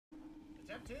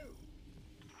Attempt 2.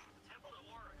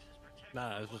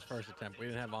 Nah, this was first attempt. We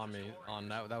didn't have on me on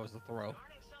that. That was the throw. Attempt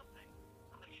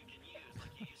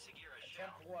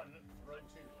 1, throw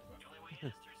 2.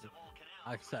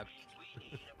 I accept. I'm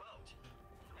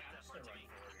just gonna run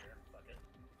forward here. Fuck it.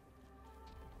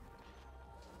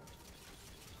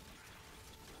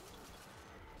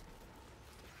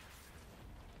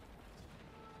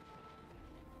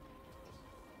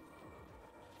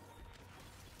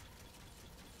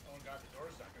 Oh god, the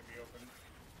door's not gonna be open.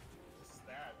 This is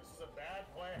bad. This is a bad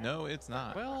plan. No, it's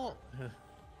not. Well, you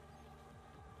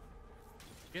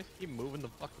guys keep moving the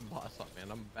fucking boss up,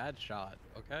 man. I'm a bad shot,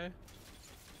 okay?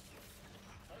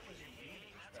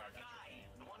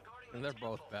 And they're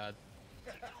both bad.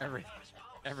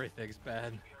 Everything's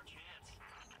bad.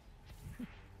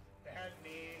 Bad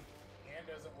knee, hand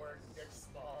doesn't work, dick's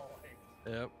small.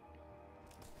 Like... Yep.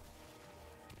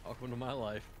 Welcome to my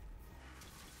life.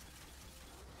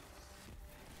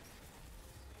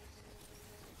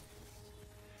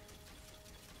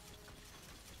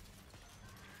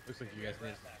 Looks like you guys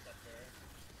need.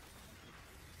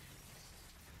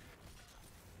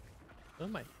 What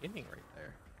am I hitting right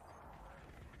there?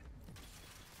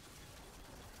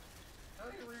 How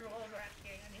do you reroll that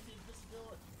can? I need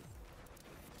invisibility.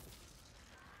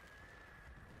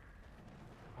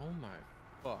 Oh my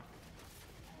fuck.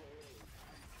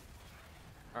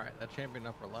 Alright, that champion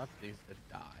upper left needs to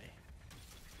die.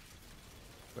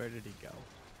 Where did he go?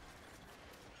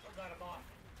 I got him off.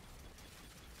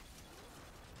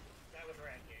 That was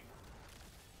ranking.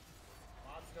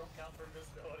 Mods don't count for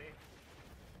invisibility.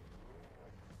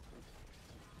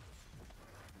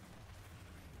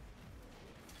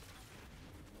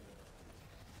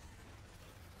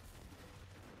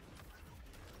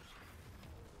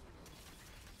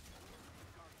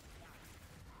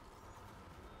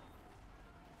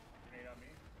 Grenade on me.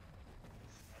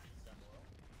 Actions down below.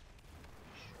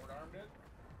 Short-armed it.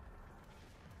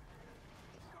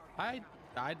 I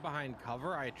died behind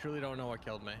cover. I truly don't know what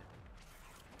killed me.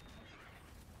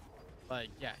 Like,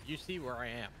 yeah, you see where I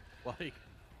am. Like,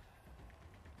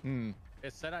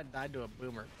 it said I died to a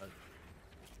boomer, but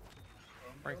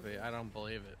frankly, I don't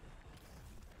believe it.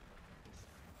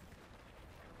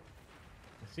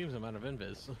 It seems I'm out of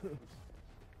invis.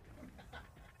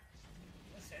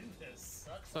 This invis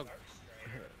sucks. So,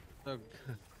 so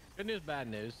good news, bad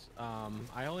news.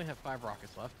 I only have 5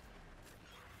 rockets left.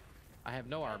 I have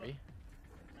no RB.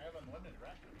 I have unlimited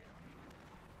rack here.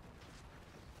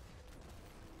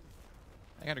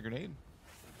 I got a grenade.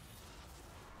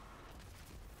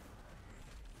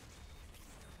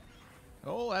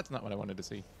 Oh, that's not what I wanted to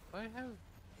see. I have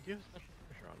give special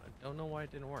pressure on. I don't know why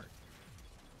it didn't work.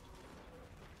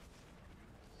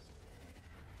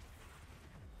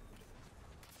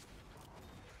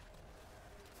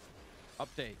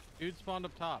 Update. Dude spawned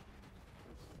up top.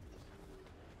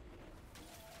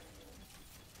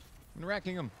 I'm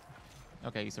racking him.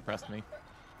 Okay, he suppressed me.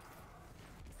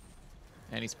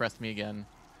 And he suppressed me again.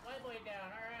 Lightblade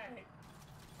down, alright.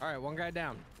 Alright, one guy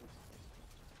down.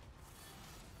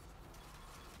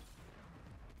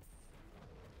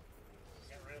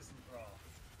 Get rid of some thrall.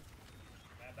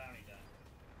 That bounty done.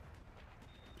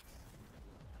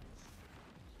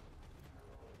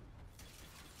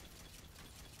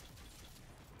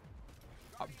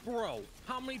 Bro,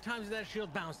 how many times did that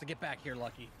shield bounce to get back here,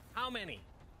 Lucky? How many?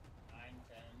 9,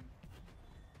 10.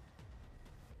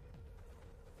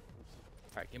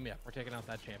 Alright, give me up. We're taking out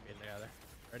that champion together.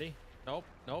 Ready? Nope,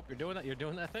 nope, you're doing that. You're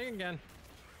doing that thing again.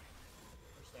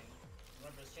 First thing.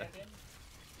 Remember this champion?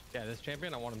 Yeah, this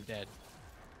champion, I want him dead.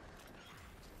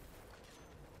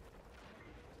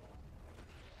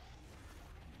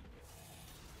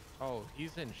 Oh,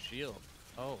 he's in shield.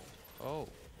 Oh,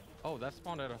 that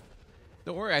spawned out of...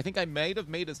 Don't worry, I think I might have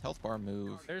made his health bar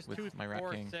move There's with 2, my Rat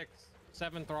 4, King. 6,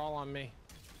 7 thrall on me.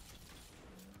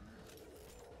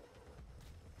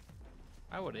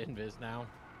 I would invis now.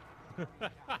 I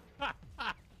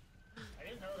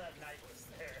didn't know that knight was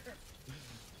there.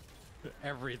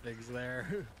 Everything's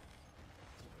there.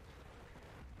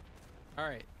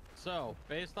 Alright, so,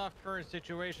 based off current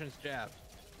situations, Jab,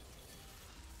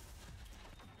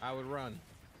 I would run.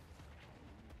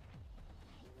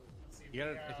 Let's see, You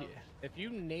gotta, if you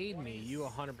nade me, you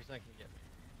 100% can get me.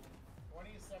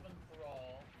 27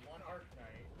 thrall, 1 arc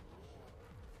knight.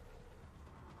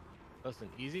 Listen,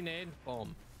 easy nade,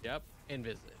 boom. Yep, invis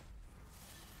it.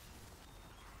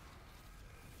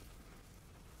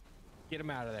 Get him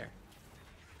out of there.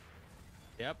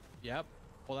 Yep.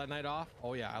 Pull that knight off.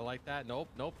 Oh yeah, I like that. Nope,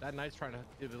 that knight's trying to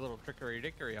do the little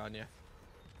trickery-dickery on you.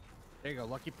 There you go.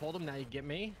 Lucky pulled him. Now you get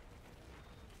me.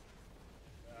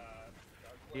 Dark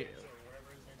Yeah. Blades or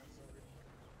whatever his name is over.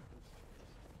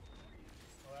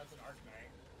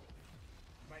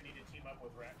 might need to team up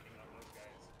with Rat King on those guys.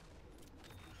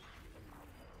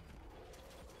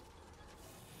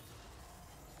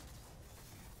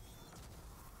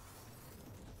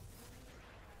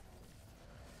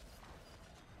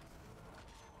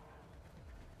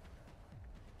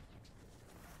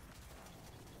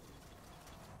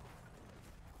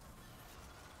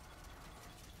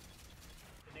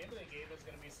 The name of the game is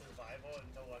going to be Survival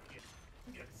until Lucky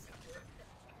gets super.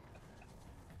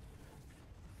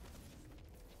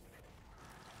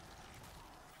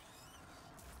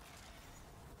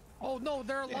 Oh no,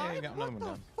 they're Yeah, alive. you got another What one the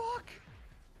down. fuck?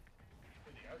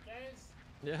 The art guys?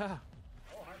 Yeah.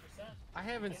 Oh, 100%. I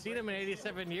haven't seen them in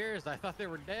 87 years. I thought they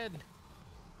were dead.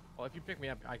 Well, if you pick me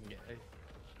up, I can get.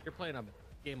 You're playing a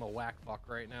game of whack fuck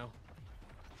right now.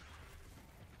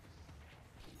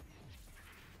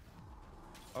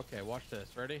 Okay, watch this.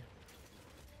 Ready?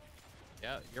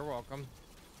 Yeah, you're welcome.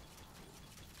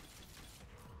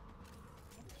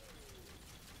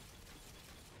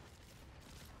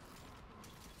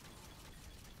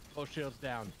 Both shields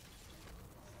down.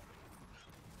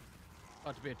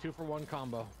 About to be a 2-for-1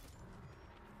 combo.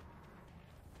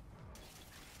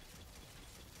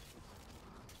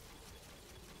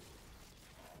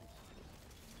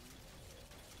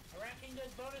 A Rat King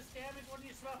does bonus damage when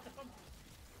you smoke them.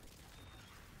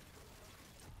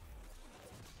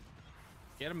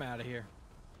 Get him out of here.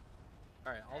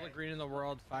 All right, all the green in the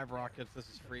world, 5 rockets. This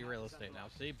is free real estate now.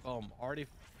 See, boom, already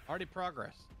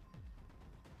progress.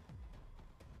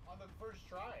 On the first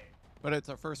try. But it's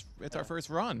our first. It's our first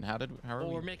run. How are Well,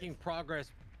 we? we're making progress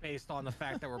based on the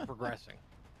fact that we're progressing.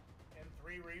 And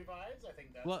 3 revives, I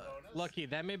think that's bonus. Lucky,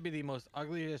 that may be the most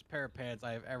ugliest pair of pants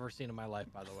I have ever seen in my life.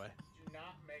 By the way, Do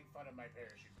not make fun of my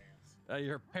parachute pants.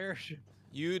 your parachute.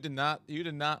 You did not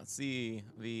see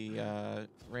the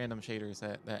random shaders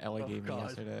that Ellie gave me God.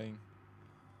 yesterday.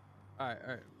 All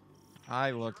right.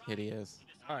 I looked hideous.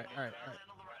 All right. On the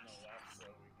left, so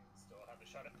we can still have a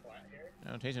shot at flat here.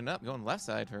 No, changing it up, going left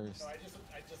side first. No, I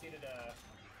just needed the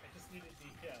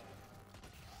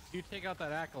You take out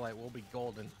that acolyte, we'll be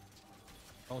golden.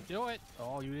 Don't do it.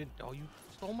 Oh, you didn't. Oh, you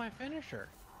stole my finisher.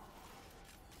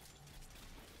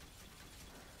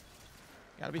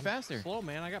 Gotta be faster. Slow,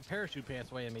 man. I got parachute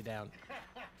pants weighing me down.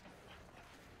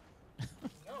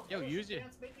 No, Yo, parachute use it.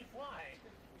 pants make me fly.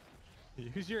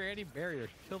 Use your anti-barrier.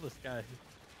 Kill this guy.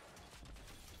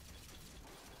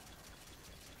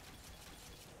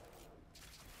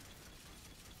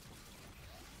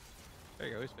 There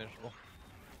you go. He's finishable.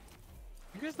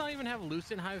 You guys not even have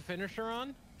Lucent Hive finisher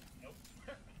on? Nope.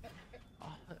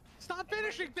 Oh, stop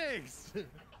finishing things! Okay,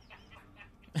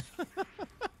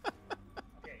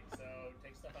 so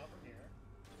take stuff out from here.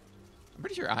 I'm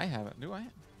pretty sure I have it. Do I? Yeah,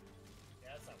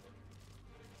 that's not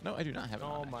working. No, I do not have it.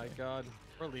 Oh on, my actually. god.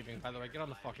 We're leaving, by the way. Get on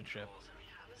the fucking ship.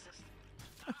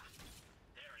 I'm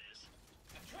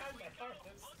trying my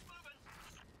hardest.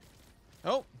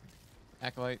 Oh,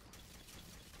 acolyte.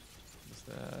 Just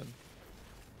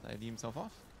ID himself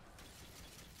off.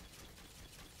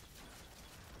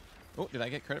 Oh, did I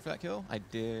get credit for that kill? I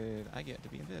did. I get to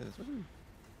be invis. Woohoo.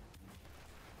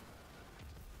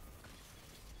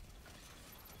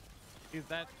 If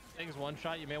that thing's one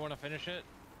shot, you may want to finish it.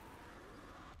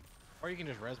 Or you can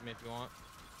just res me if you want.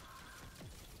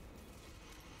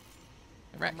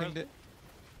 I rat kinged it.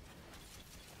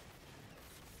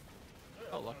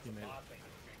 Oh, lucky man.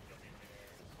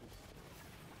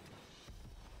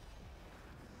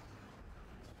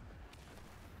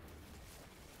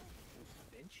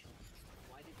 Mitch,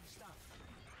 why did you stop?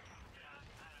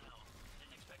 I don't know.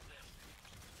 Didn't expect this.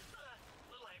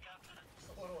 Little hiccup.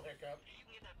 Just a little hiccup. You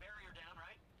can get that barrier down,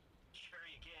 right? Sure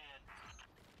you can.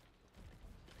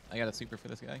 I got a super for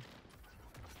this guy.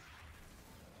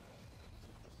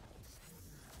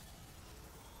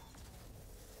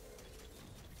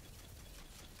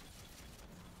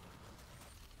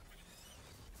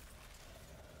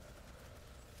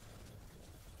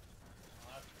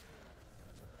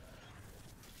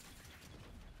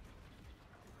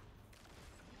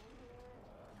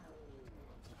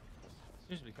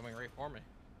 Seems to be coming right for me.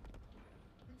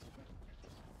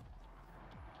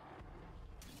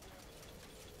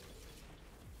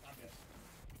 I'm good.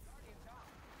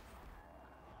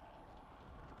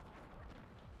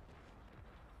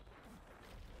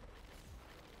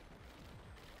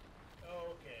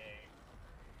 Okay.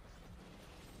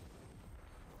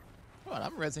 Come on,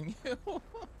 I'm rezzing you.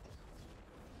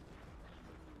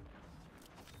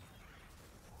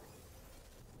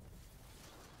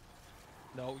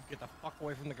 No, get the fuck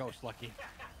away from the ghost, Lucky.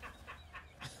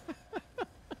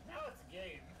 Now it's a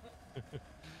game.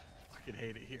 Fucking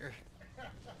hate it here.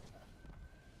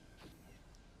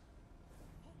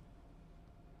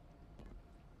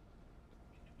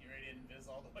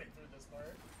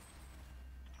 part.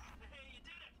 Hey, you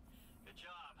did it! Good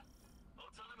job.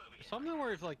 Boat's on the move again. Something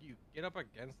where it's like you get up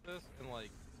against this and like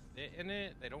sit in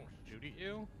it, they don't shoot at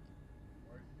you.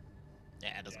 Or,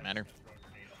 Yeah, it doesn't I'm matter. just gonna throw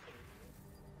a grenade all over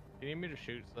you. Do you need me to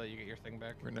shoot so that you get your thing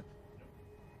back? We're gonna.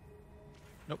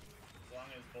 Nope. As long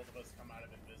as both of us come out of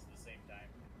invis at the same time.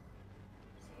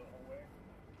 So the whole way.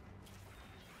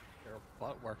 Your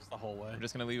butt works the whole way. We're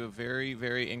just gonna leave a very,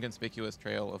 very inconspicuous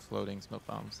trail of floating smoke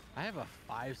bombs. I have a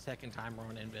 5-second timer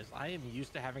on invis. I am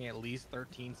used to having at least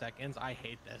 13 seconds. I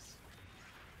hate this.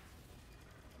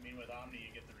 I mean, with Omni,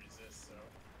 you get the resist, so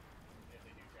if they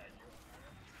do tag you.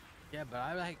 Yeah, but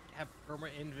I like have perma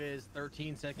invis,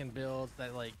 13-second builds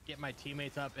that like get my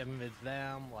teammates up, invis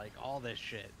them, like all this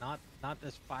shit. Not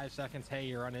this 5 seconds. Hey,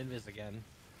 you're on invis again.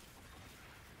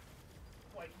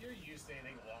 Like, you're used to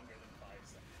anything longer than 5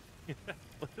 seconds.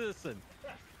 Listen,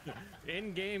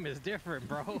 in game is different,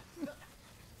 bro.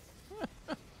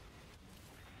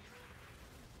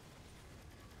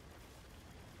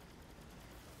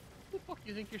 Who the fuck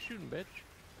you think you're shooting, bitch?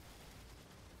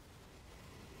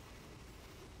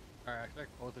 Alright, I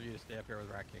expect both of you to stay up here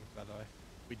with Rat Kings, by the way.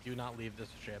 We do not leave this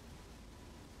ship.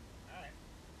 Alright.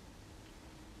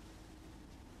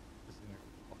 This is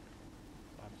fucking...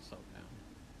 I'm so down.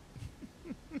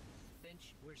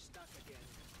 Finch, we're stuck again.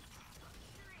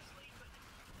 Seriously, but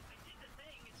I did the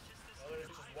thing. It's just this. Well,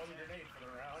 there's just one grenade for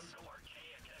the round. So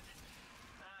archaic.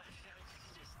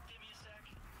 Just give me a sec.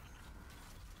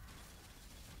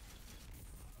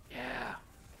 Yeah.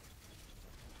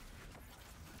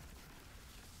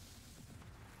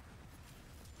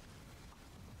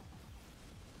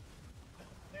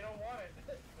 They don't want it.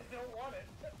 They don't want it.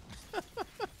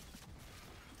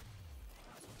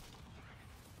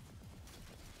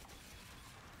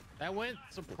 That went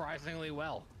surprisingly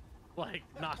well. Like,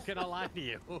 not gonna lie to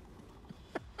you. Okay,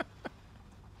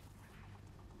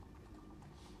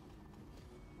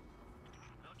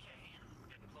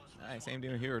 getting close to Alright, this same one.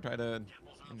 deal here. We'll try to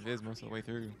Temple's on the invis floor most of the from way here.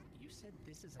 through. You said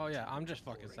this is. Oh yeah, I'm just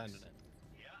fucking sending it.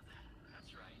 Yeah,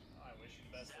 that's right. I wish you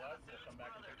the best luck. We'll come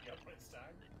back and pick you up when it's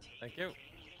time. Thank you.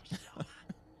 King himself.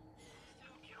 These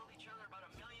two killed each other about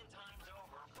 1,000,000 times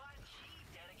over, but he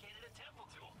dedicated a temple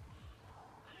to him.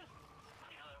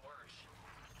 Funny how that works.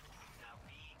 Now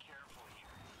be careful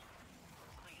here.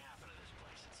 Something happened to this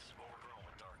place. It's overgrown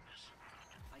with darkness.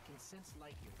 I can sense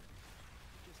light here.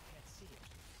 Just can't see it.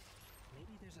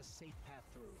 Maybe there's a safe path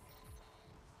through.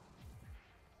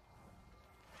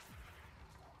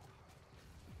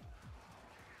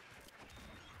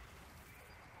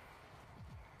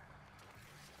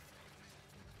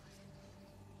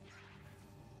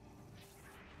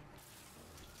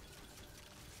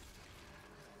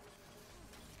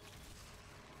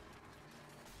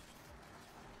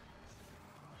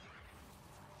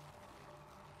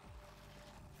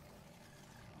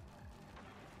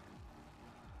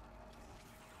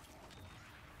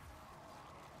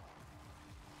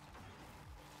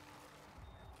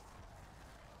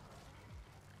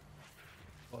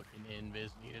 Fucking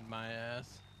invis needed my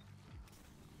ass.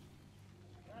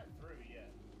 Not through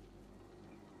yet.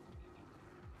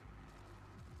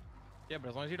 Yeah, but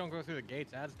as long as you don't go through the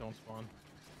gates, ads don't spawn.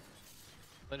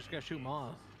 They just gotta shoot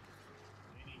moths.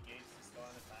 Do you need gates to spawn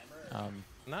a timer? Or?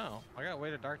 No, I got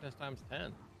weight of darkness times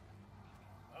 10.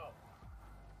 Oh.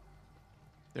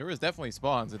 There was definitely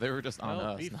spawns, but they were just on Well,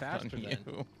 us, be not faster on you.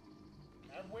 then.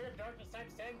 I have weird darkness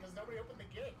times 10 because nobody opened the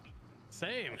gate.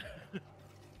 Same.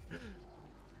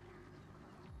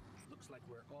 Looks like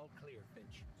we're all clear,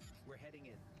 Finch. We're heading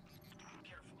in.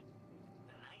 Careful.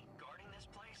 The knight guarding this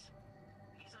place?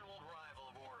 He's an old rival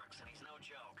of Oryx, and he's no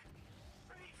joke.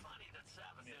 Pretty funny that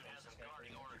Savathun has him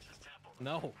guarding Oryx's temple.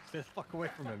 No, get the fuck away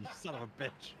from him, you son of a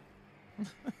bitch.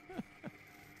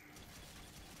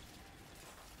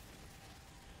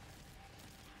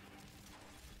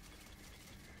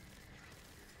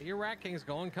 Get your Rat King's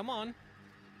going, come on.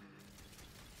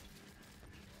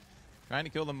 Trying to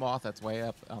kill the moth that's way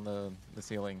up on the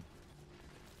ceiling.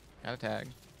 Got a tag.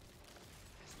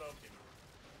 Smoked him.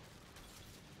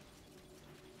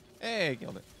 Hey,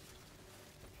 killed it.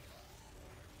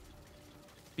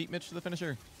 Beat Mitch to the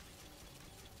finisher.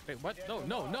 Wait, what? Yeah, No, go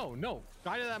no, on. no, no.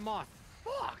 Die to that moth.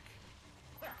 Fuck!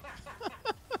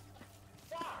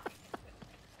 Fuck!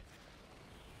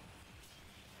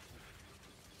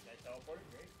 That teleported,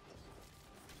 great.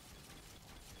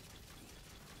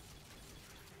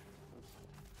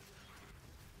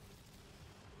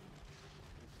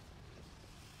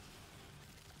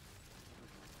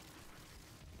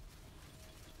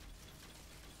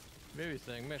 Maybe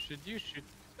saying, Mitch, did you shoot?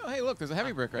 Oh, hey, look, there's a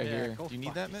heavy brick right Yeah, here. go Do you need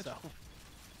fuck that, Mitch? yourself.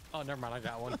 Oh, never mind. I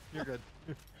got one. You're good.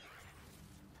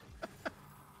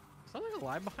 Something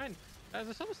alive behind? Guys,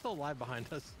 there's someone still alive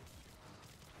behind us.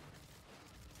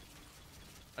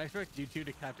 I expect you two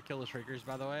to have to kill the Shriekers,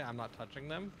 by the way. I'm not touching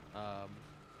them.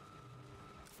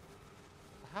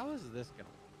 How is this gonna...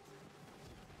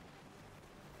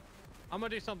 I'm gonna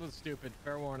do something stupid.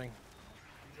 Fair warning.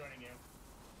 I'm joining you.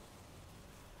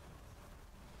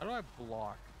 How do I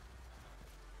block?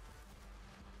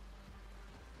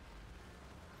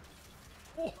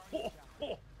 Oh, oh,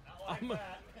 oh. Not like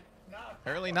that. Not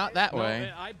Apparently not that No,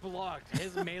 way. I blocked.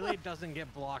 His melee doesn't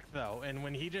get blocked though, and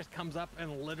when he just comes up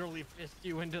and literally fists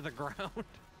you into the ground,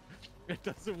 it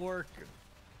doesn't work.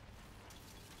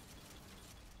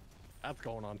 That's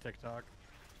going on TikTok.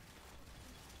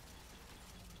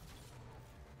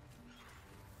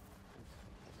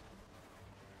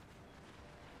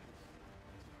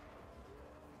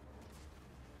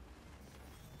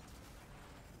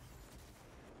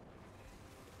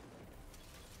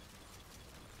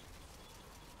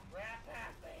 Rat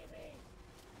pack, baby.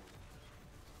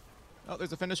 Oh,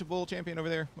 there's a finishable champion over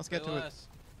there. Let's get to it. Less.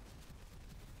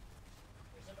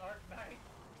 There's an Arc Knight.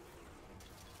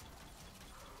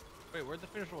 Wait, where'd the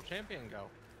finishable champion go?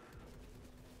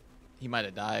 He might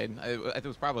have died. It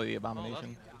was probably the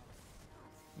abomination.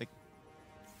 They-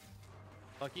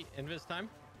 Lucky, invis time.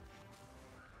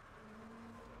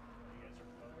 You guys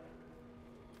are over.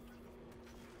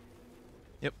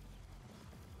 Yep.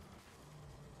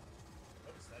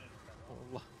 Oops, that didn't come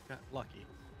Oh, off. got lucky.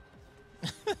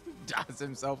 Dodged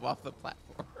himself off the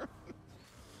platform.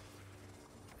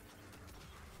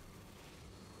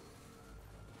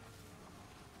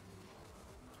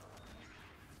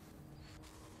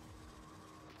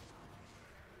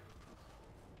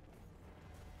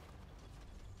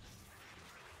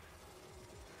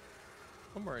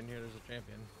 Somewhere in here there's a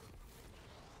champion.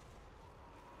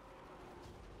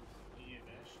 You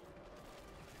finish.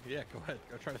 Yeah, go ahead.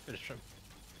 Go try to finish him.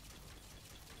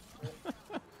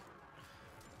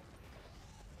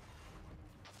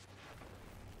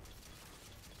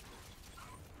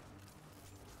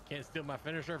 Can't steal my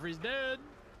finisher if he's dead.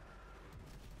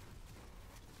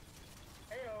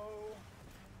 Heyo.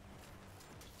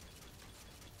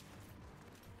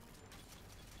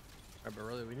 Alright, but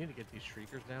really, we need to get these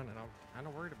Shriekers down, and I'm kind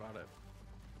of worried about it.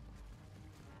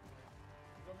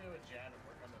 Go be with Jad and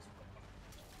work on this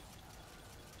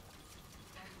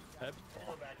one. That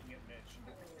Go back and get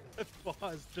Mitch. that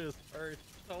boss just hurts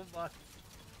so much.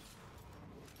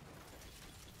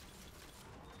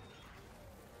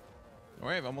 All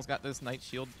right, I've almost got this Knight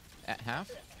Shield at half.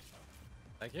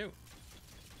 Thank you.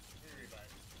 Free revive.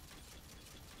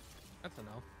 That's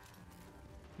enough.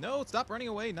 No, stop running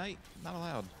away, Knight. Not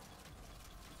allowed.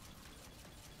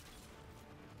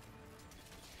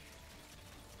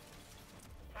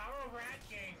 Power of Rat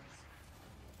Kings.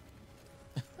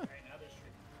 Alright, now there's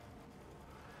Shriek.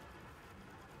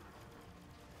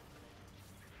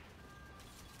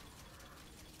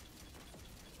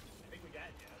 I think we got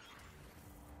it, Jad.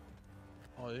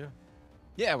 Oh, yeah.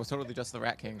 Yeah, it was totally just the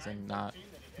Rat Kings and not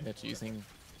Mitch using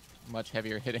much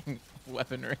heavier hitting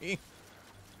weaponry. The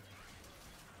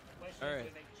question Alright. is, do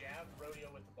they make Jab rodeo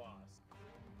with the boss?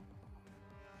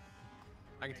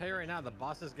 I can tell you right now, the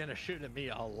boss is gonna shoot at me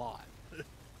a lot.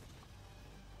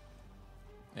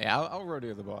 Yeah, I'll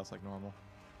rodeo the boss like normal.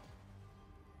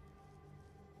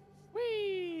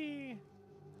 Whee!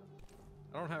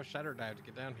 I don't have Shatter Dive to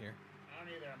get down here. I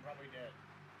don't either, I'm probably dead.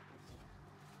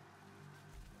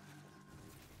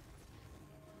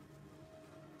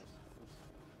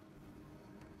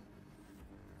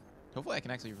 Hopefully I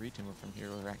can actually reach him from here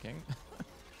with Rat King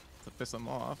to piss him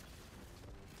off.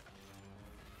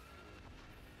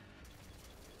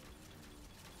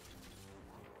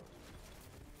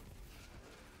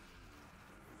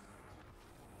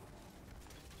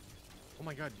 Oh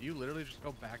my god, do you literally just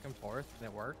go back and forth and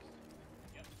it works?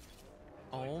 Yep.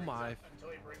 Oh my. Until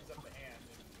he brings up the hand.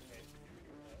 And,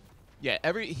 Yeah,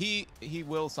 he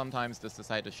will sometimes just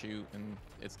decide to shoot, and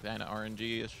it's kind of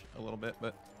RNG-ish a little bit,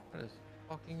 but That is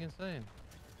fucking insane.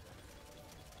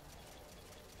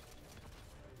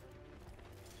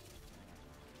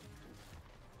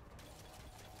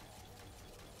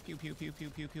 pew pew pew pew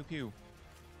pew pew pew.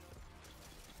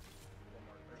 one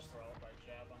more first throw by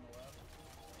Jab on the left.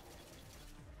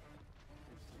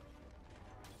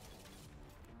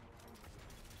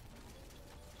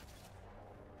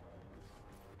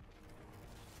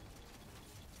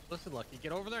 Listen, Lucky,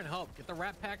 get over there and help. Get the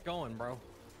Rat Pack going, bro.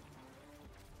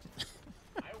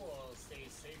 I will stay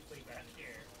safely back here.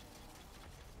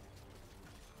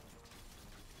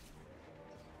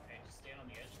 Okay, just stand on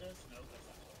the edge of this? No, that's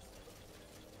not close.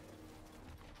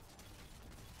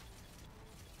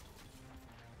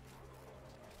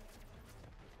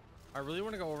 I really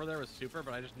want to go over there with Super,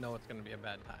 but I just know it's going to be a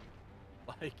bad time.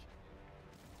 Like, You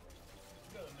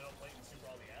go to the middle plate and super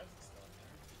all the ads and stuff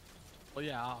there. well,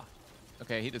 yeah.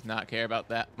 Okay, he does not care about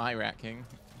that. My Rat King.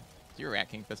 It's your Rat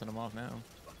King pissing him off now.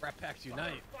 Rat Packs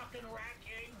Unite. Fucking Rat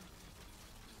King!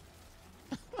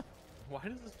 Why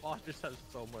does this boss just have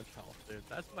so much health, dude?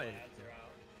 That's my Ads issue. are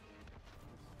out.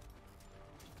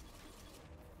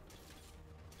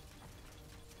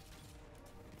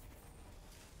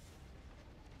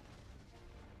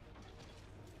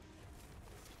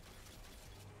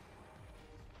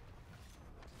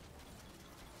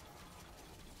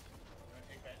 I'm gonna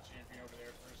take that champion over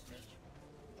there first, Mitch.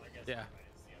 Well, I guess Yeah.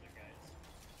 it's the other guys.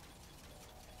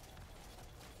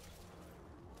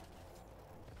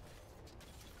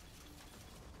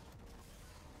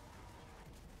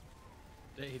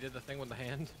 He did the thing with the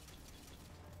hand.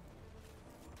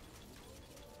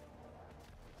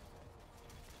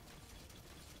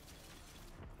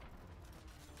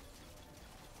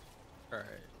 Alright,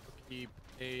 we'll keep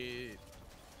 8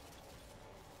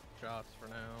 shots for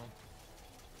now.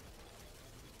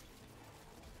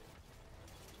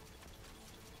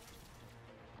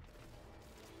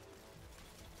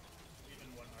 Even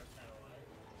one heart not alive.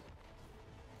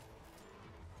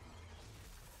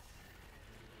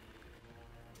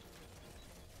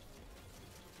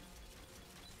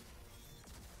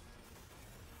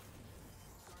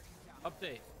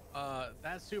 Update.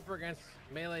 That super against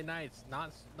melee knights,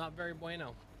 not very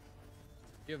bueno.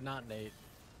 You have not Nate.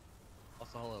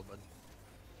 Also hello, bud.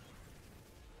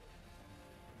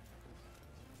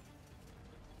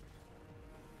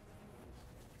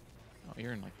 Oh,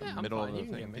 you're in like the Yeah, I'm middle fine. of You the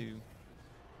can thing get me. too.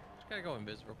 Just gotta go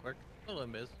invis real quick. A little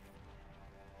invis.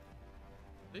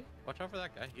 See? Watch out for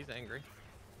that guy. He's angry.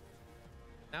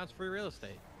 Now it's free real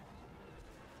estate.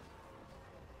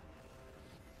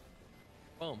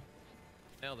 Boom.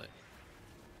 Nailed it.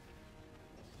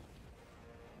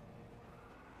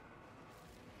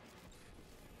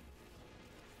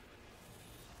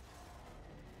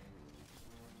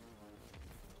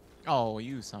 Oh,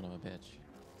 you son of a bitch.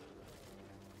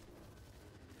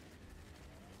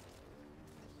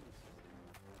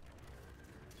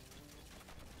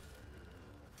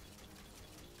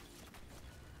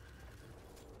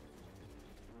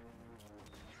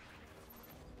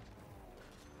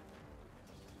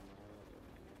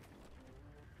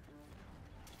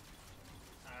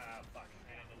 Ah, fuck.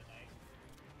 Hand of the night.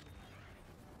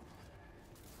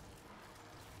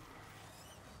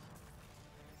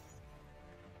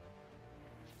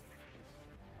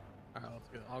 Alright, let's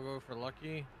go. I'll go for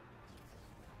lucky.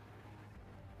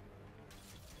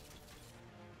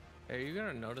 Hey, are you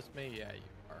gonna notice me? Yeah, you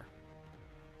are.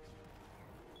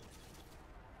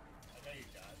 I know you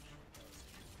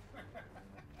dodge.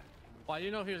 Well, I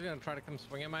didn't know if he was gonna try to come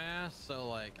swing at my ass, so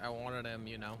like I wanted him,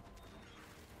 you know.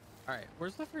 All right,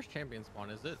 where's the first champion spawn?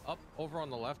 Is it up over on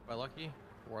the left by Lucky,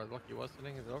 where Lucky was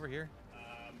sitting? Is it over here?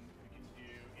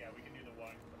 We can do the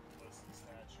one close to the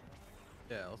statue.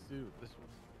 Yeah, let's do this one.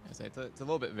 I say it's a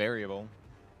little bit variable.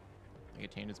 Like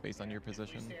it changes based on your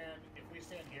position. If we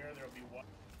stand here, there'll be one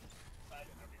side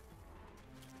and there'll be.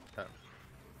 Okay. Are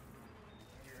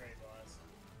you ready, boss?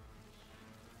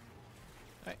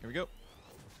 All right, here we go.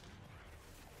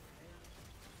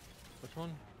 Which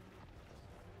one?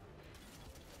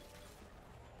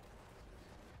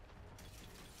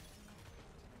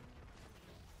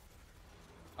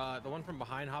 The one from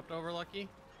behind hopped over, Lucky.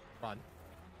 Run.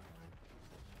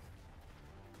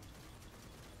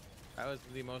 That was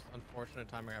the most unfortunate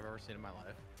timing I've ever seen in my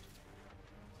life.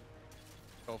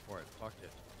 Go for it. Fuck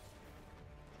it.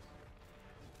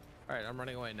 Alright, I'm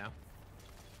running away now.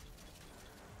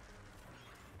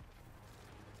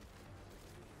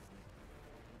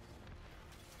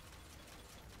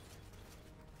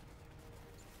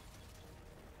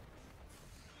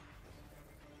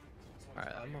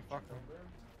 Alright, I'm gonna fuck him.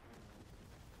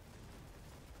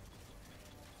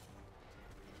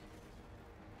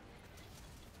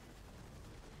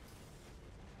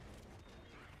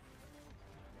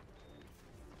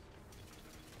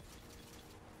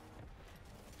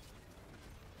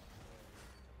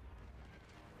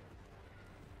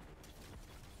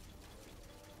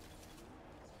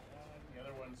 The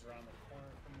other one's around the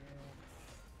corner from you.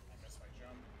 I missed my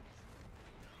jump.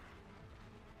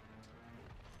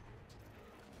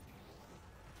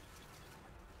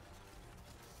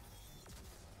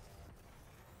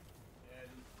 Dead.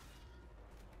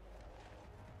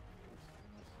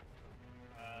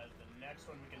 The next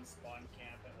one we can spawn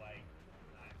camp at like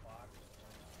 9 o'clock.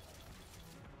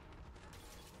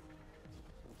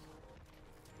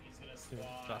 He's gonna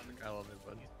spawn. Traffic, I love it,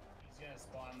 bud. He's gonna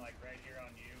spawn like right here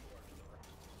on you or to the right.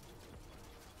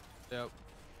 Yep.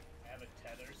 I have a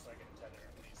tether, so I can tether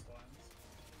him when he spawns.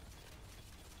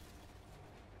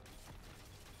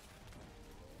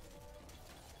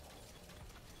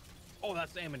 Oh,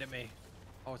 that's aiming at me.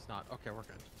 Oh, it's not. Okay, we're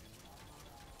good.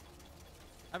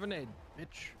 Have a nade,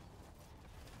 bitch.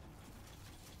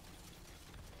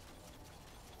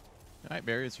 All right,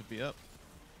 barriers should be up.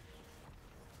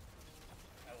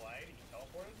 I lied. He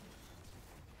teleported.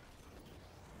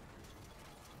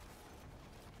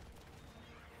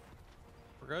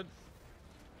 We're good.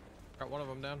 Got one of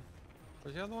them down.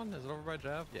 Where's the other one? Is it over by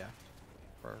Jav? Yeah.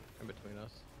 Or in between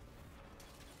us.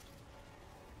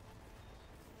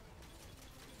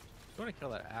 If you want to kill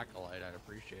that acolyte, I'd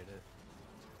appreciate it.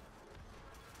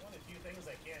 One of the few things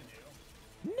I can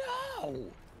do.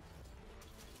 No!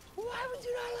 Why would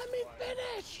you not let me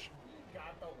finish?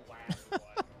 Got the last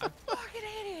one. Fucking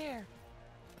in here!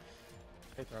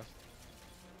 Hey, Thrust.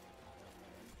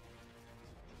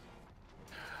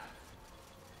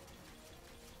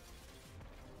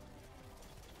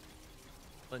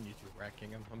 Letting you two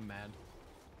wrecking him. I'm mad.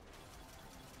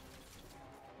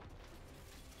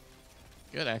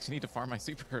 Good, I actually need to farm my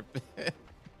super a bit.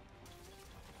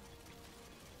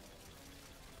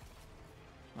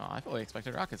 Oh, I fully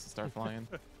expected rockets to start flying.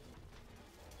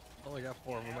 Only got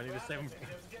 4 of them. I need to save them. He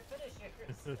doesn't get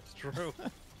finishers. It's true.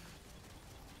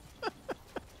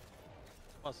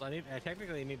 Plus, I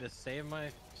technically need to save my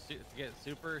to get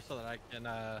super so that I can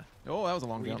Oh, that was a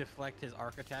long jump. redeflect his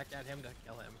arc attack at him to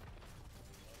kill him.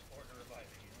 Or to revive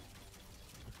you.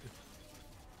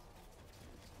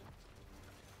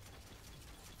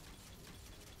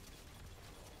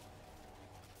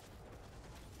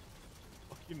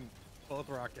 Fucking both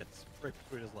rockets right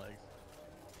between his legs.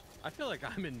 I feel like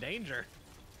I'm in danger.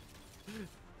 I'm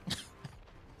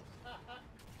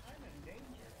in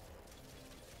danger.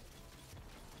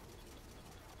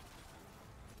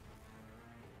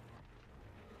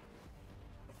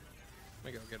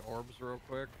 Let me go get orbs real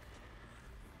quick.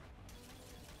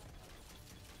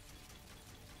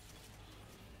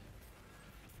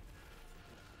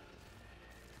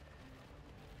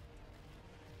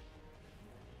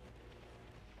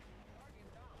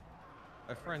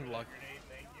 My friend Luck. Grenade,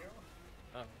 thank you.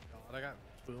 Oh god, I got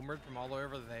boomered from all the way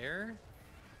over there.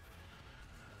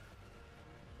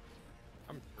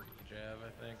 I'm free, Jev,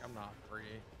 I think. I'm not free.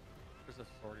 There's a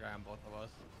sword guy on both of us.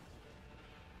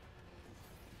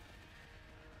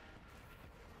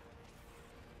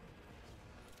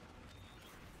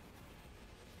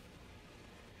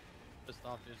 Pissed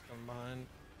off dude's coming behind.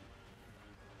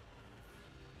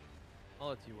 I'll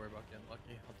let you worry about getting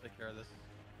lucky. I'll take care of this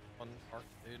one arc,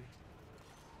 dude.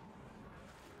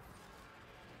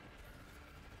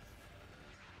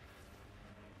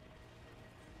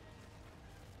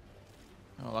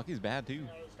 Oh, Lucky's bad too. Yeah,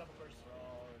 there's a couple first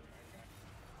roll. Okay.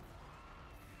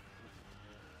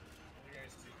 You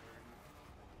guys super.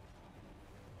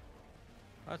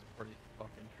 That's pretty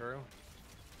fucking true.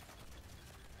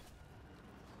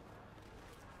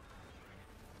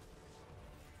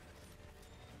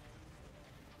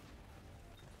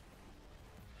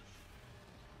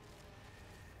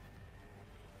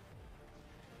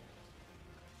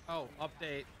 Oh,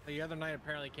 update. The other knight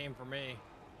apparently came for me.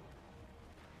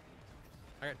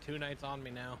 I got 2 knights on me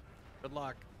now. Good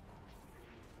luck.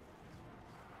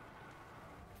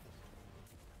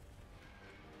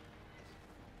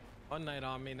 One knight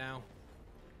on me now.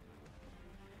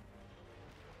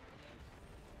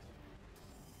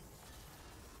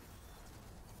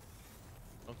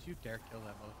 Don't you dare kill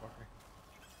that motherfucker.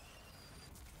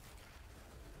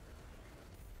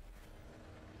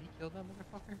 Did he kill that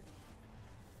motherfucker?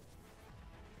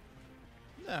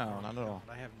 No, not at all.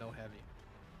 I have no heavy.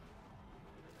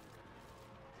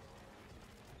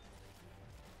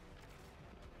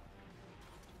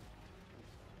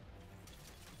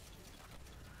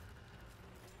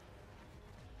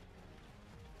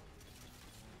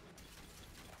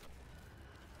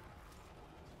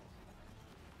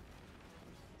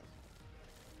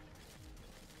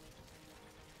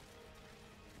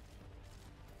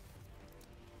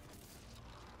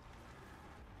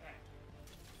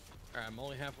 Alright, I'm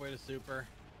only halfway to super.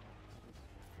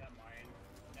 Got mine.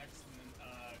 Next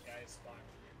guy's spawn.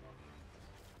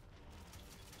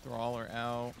 Thrall are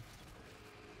out.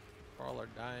 Thrall are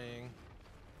dying.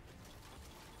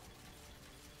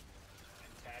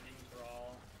 And tagging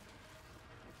Thrall.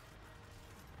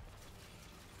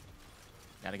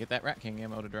 Gotta get that Rat King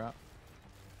ammo to drop.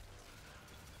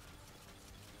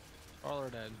 Thrall are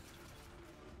dead.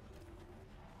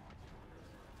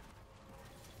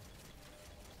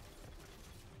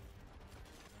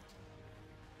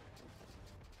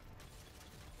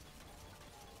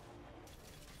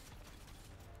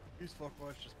 These fuck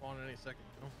boys just spawn any second,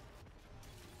 you know?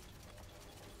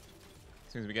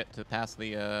 As soon as we get to past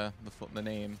the name. Spawn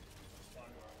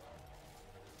door.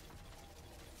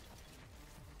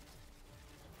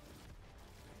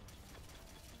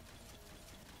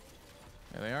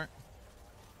 There they are.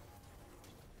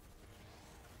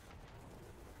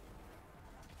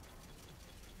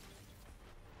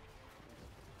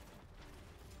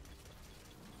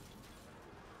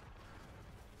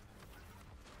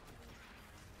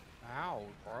 Ow,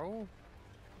 bro.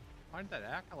 Why did that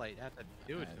acolyte have to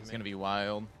do it to It's me? gonna be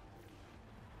wild.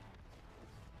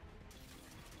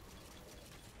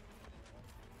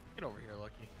 Get over here,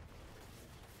 Lucky.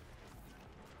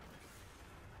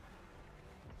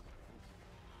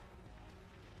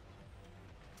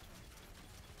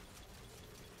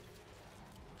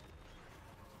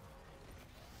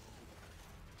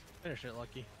 Finish it,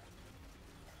 Lucky.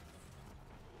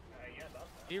 Yeah, about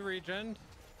that. He regened.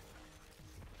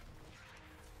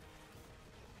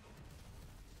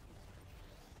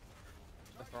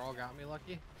 The thrall got me,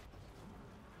 Lucky.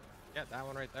 Yeah, that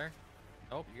one right there.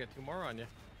 Oh, you got 2 more on you.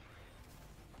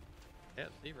 Yeah,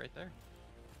 see, right there.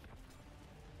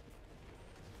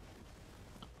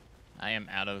 I am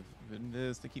out of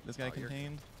this to keep this guy Oh, you're-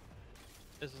 contained.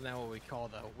 This is now what we call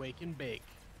the wake and bake.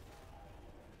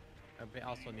 I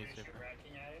also need Finish your super. Rat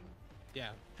King item. Yeah,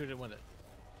 shoot it with it.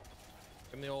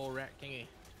 Give me the old rat kingy.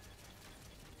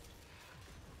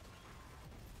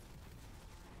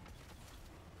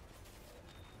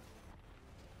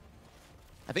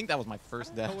 I think that was my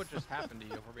first I don't death. know what just happened to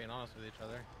you, if we're being honest with each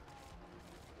other.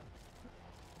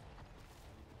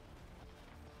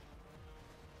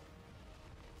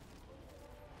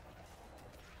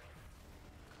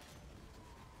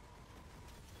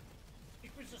 He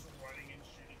was just running and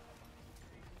shooting.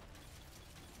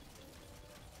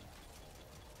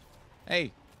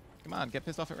 Hey, come on, get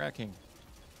pissed off at Rat King.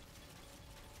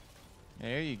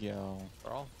 There you go.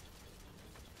 Thrall.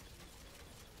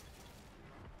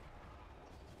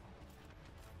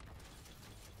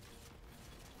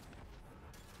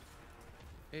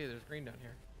 Hey, there's green down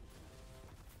here.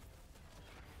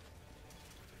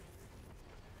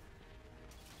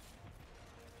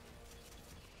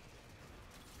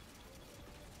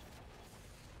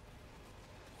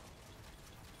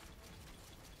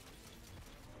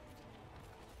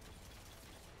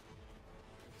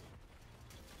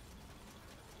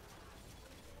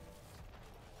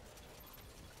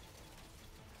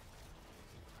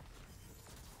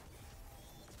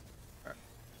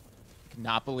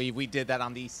 Cannot believe we did that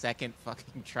on the second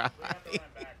fucking try. We have to run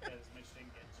back because Mitch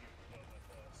didn't get to go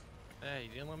with us. Hey, you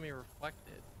didn't let me reflect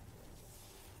it.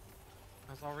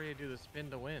 I was already do the spin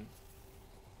to win.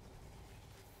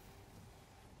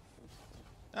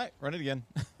 All right, run it again.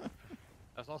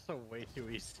 That's also way too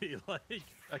easy. Like,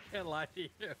 I can't lie to you.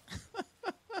 Let's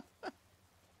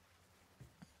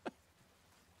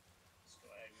go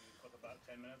ahead and put about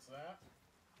 10 minutes of that.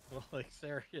 Like,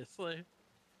 seriously.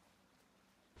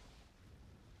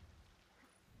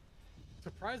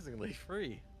 Surprisingly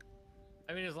free.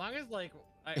 I mean, as long as, like,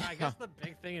 I guess the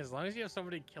big thing is, as long as you have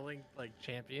somebody killing, like,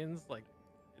 champions, like,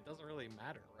 it doesn't really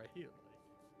matter, right? Like,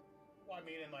 Well, I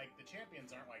mean, and like the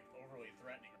champions aren't like overly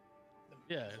threatening.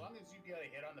 Yeah. As long as you get a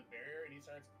hit on the barrier and he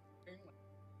starts, like, he's,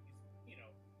 he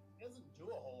doesn't do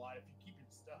a whole lot if you keep him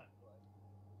stunned. But...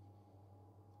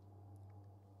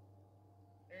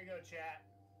 There you go, chat.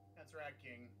 That's Rat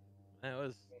King.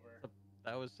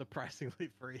 that was surprisingly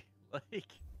free.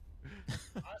 Like,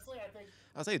 Honestly, I think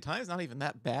I'll say time's not even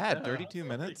that bad. Yeah. 32 honestly,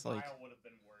 minutes, like. Mile would have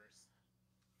been worse.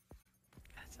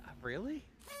 that's really?